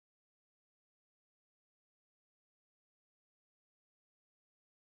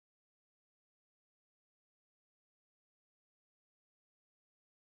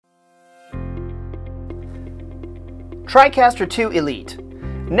TriCaster 2 Elite.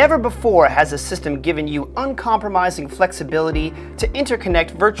 Never before has a system given you uncompromising flexibility to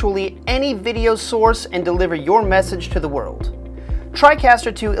interconnect virtually any video source and deliver your message to the world.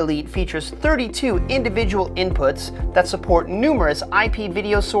 TriCaster 2 Elite features 32 individual inputs that support numerous IP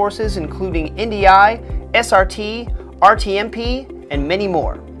video sources including NDI, SRT, RTMP, and many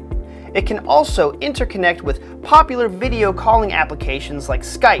more. It can also interconnect with popular video calling applications like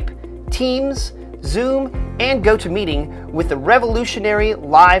Skype, Teams, Zoom, and GoToMeeting with the revolutionary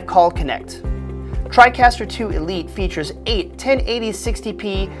Live Call Connect. TriCaster 2 Elite features 8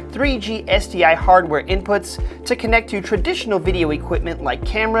 1080-60p 3G SDI hardware inputs to connect to traditional video equipment like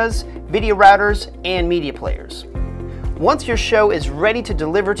cameras, video routers, and media players. Once your show is ready to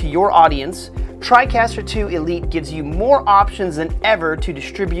deliver to your audience, TriCaster 2 Elite gives you more options than ever to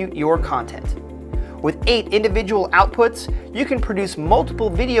distribute your content. With 8 individual outputs, you can produce multiple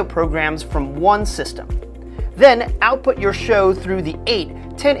video programs from one system. Then output your show through the 8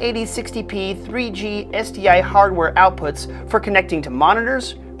 1080-60p 3G SDI hardware outputs for connecting to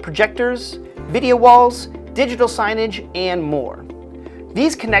monitors, projectors, video walls, digital signage, and more.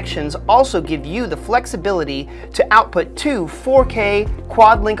 These connections also give you the flexibility to output 2 4K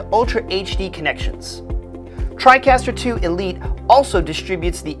Quad-Link Ultra HD connections. TriCaster 2 Elite also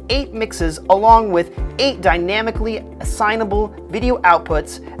distributes the 8 mixes along with 8 dynamically assignable video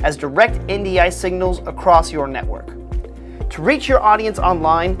outputs as direct NDI signals across your network. To reach your audience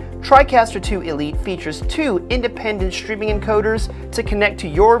online, TriCaster 2 Elite features 2 independent streaming encoders to connect to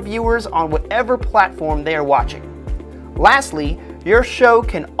your viewers on whatever platform they are watching. Lastly, your show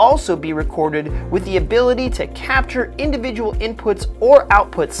can also be recorded with the ability to capture individual inputs or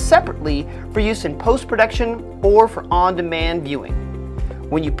outputs separately for use in post-production or for on-demand viewing.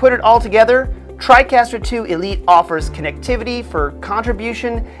 When you put it all together, TriCaster 2 Elite offers connectivity for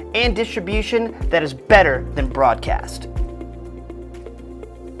contribution and distribution that is better than broadcast.